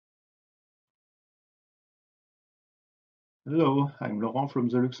Hello, I'm Laurent from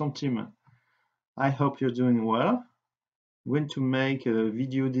the Luxon team. I hope you're doing well. I'm going to make a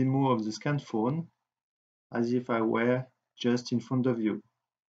video demo of the Scanphone as if I were just in front of you.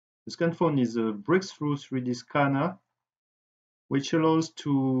 The Scanphone is a breakthrough 3D scanner which allows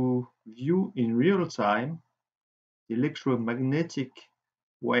to view in real time the electromagnetic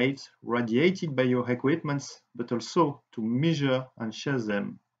waves radiated by your equipment, but also to measure and share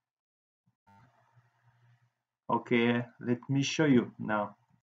them. Okay, let me show you now.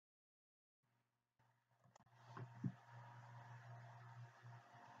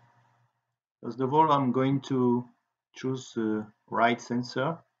 First of all, I'm going to choose the right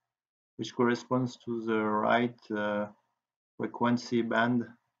sensor, which corresponds to the right frequency band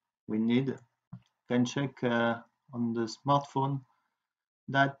we need. You can check on the smartphone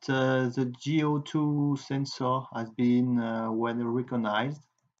that the GO2 sensor has been well recognized.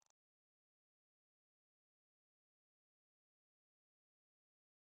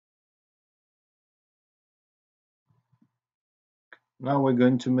 Now we're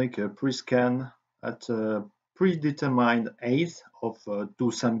going to make a pre-scan at a predetermined height of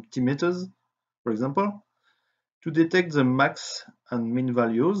 2 centimeters, for example, to detect the max and min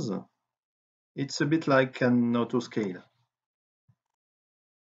values. It's a bit like an auto scale.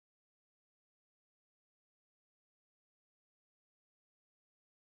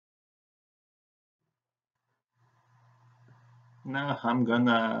 Now I'm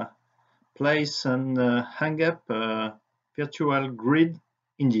gonna place and hang up a virtual grid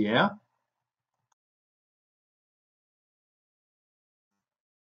in the air.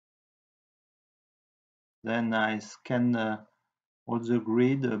 Then I scan all the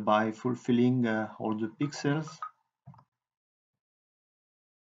grid by fulfilling all the pixels.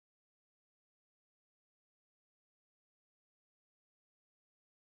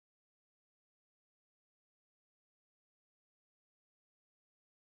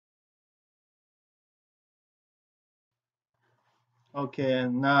 Okay,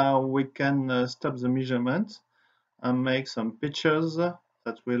 now we can stop the measurement and make some pictures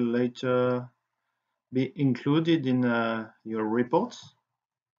that will later be included in your reports.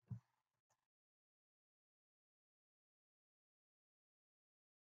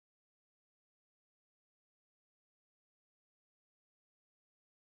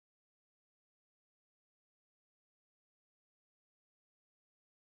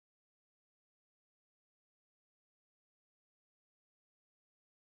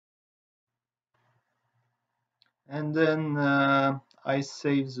 And then I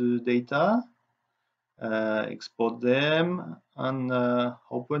save the data, export them, and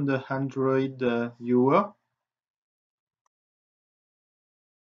open the Android viewer.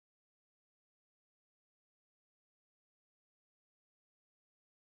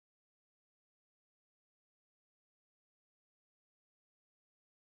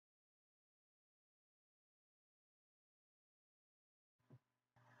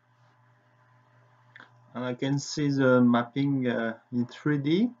 And I can see the mapping in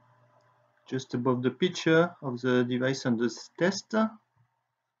 3D just above the picture of the device under test.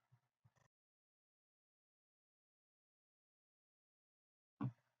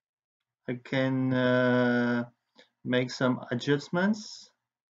 I can make some adjustments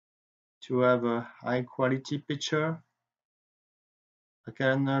to have a high quality picture. I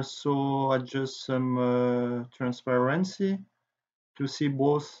can also adjust some transparency to see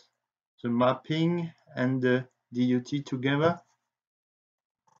both the mapping and the DUT together.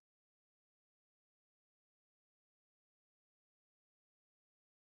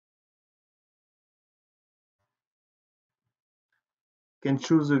 Can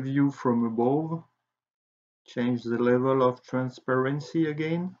choose a view from above, change the level of transparency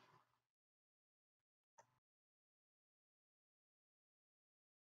again.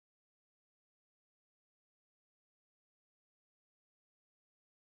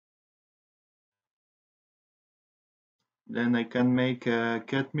 Then I can make a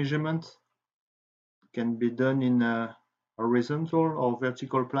cut measurement. It can be done in a horizontal or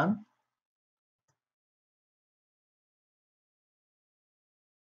vertical plan.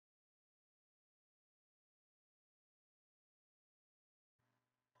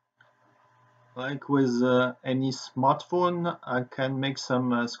 Like with any smartphone, I can make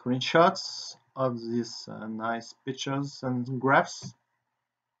some screenshots of these nice pictures and graphs.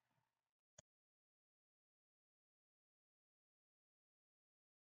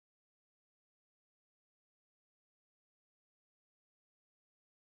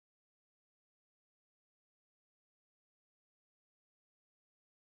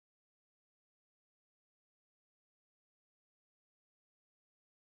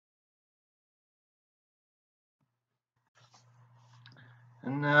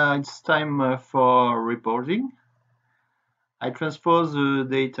 And it's time for reporting. I transpose the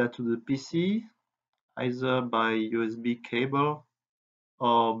data to the PC either by USB cable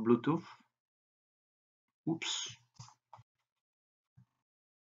or Bluetooth. Oops.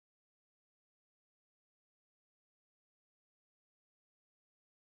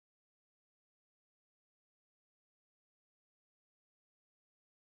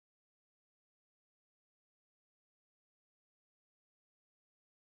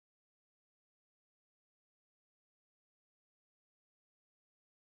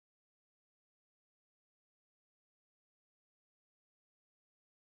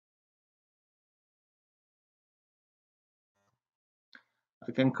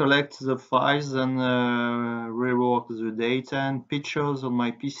 I can collect the files and rework the data and pictures on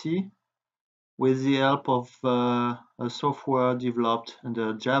my PC with the help of a software developed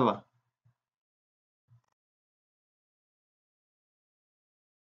under Java.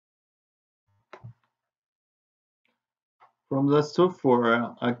 From the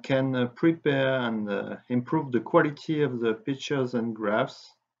software, I can prepare and improve the quality of the pictures and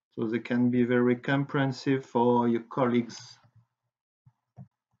graphs so they can be very comprehensive for your colleagues.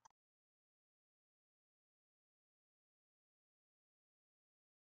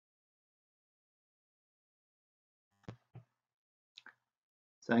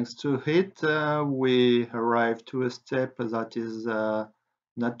 Thanks to it, we arrive to a step that is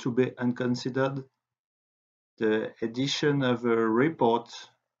not to be unconsidered, the edition of a report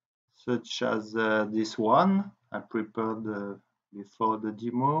such as this one I prepared before the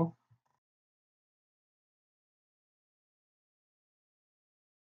demo.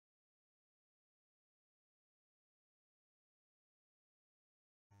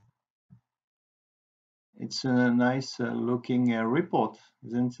 It's a nice looking report,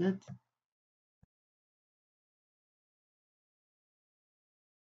 isn't it?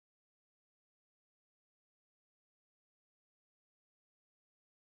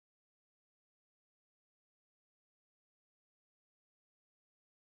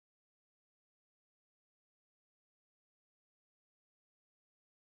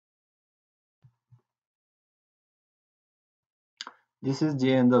 This is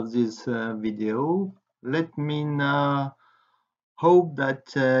the end of this video. Let me now hope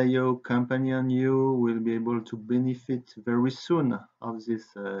that your company and you will be able to benefit very soon of this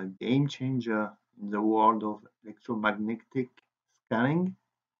game changer in the world of electromagnetic scanning.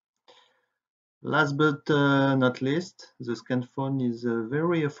 Last but not least, the Scanphone is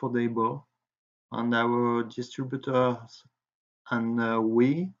very affordable, and our distributors and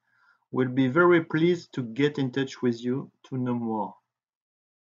we will be very pleased to get in touch with you to know more.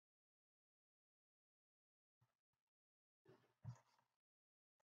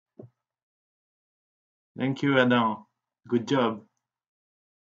 Thank you, Adam. Good job.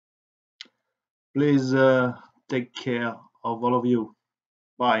 Please take care of all of you.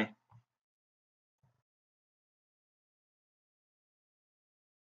 Bye.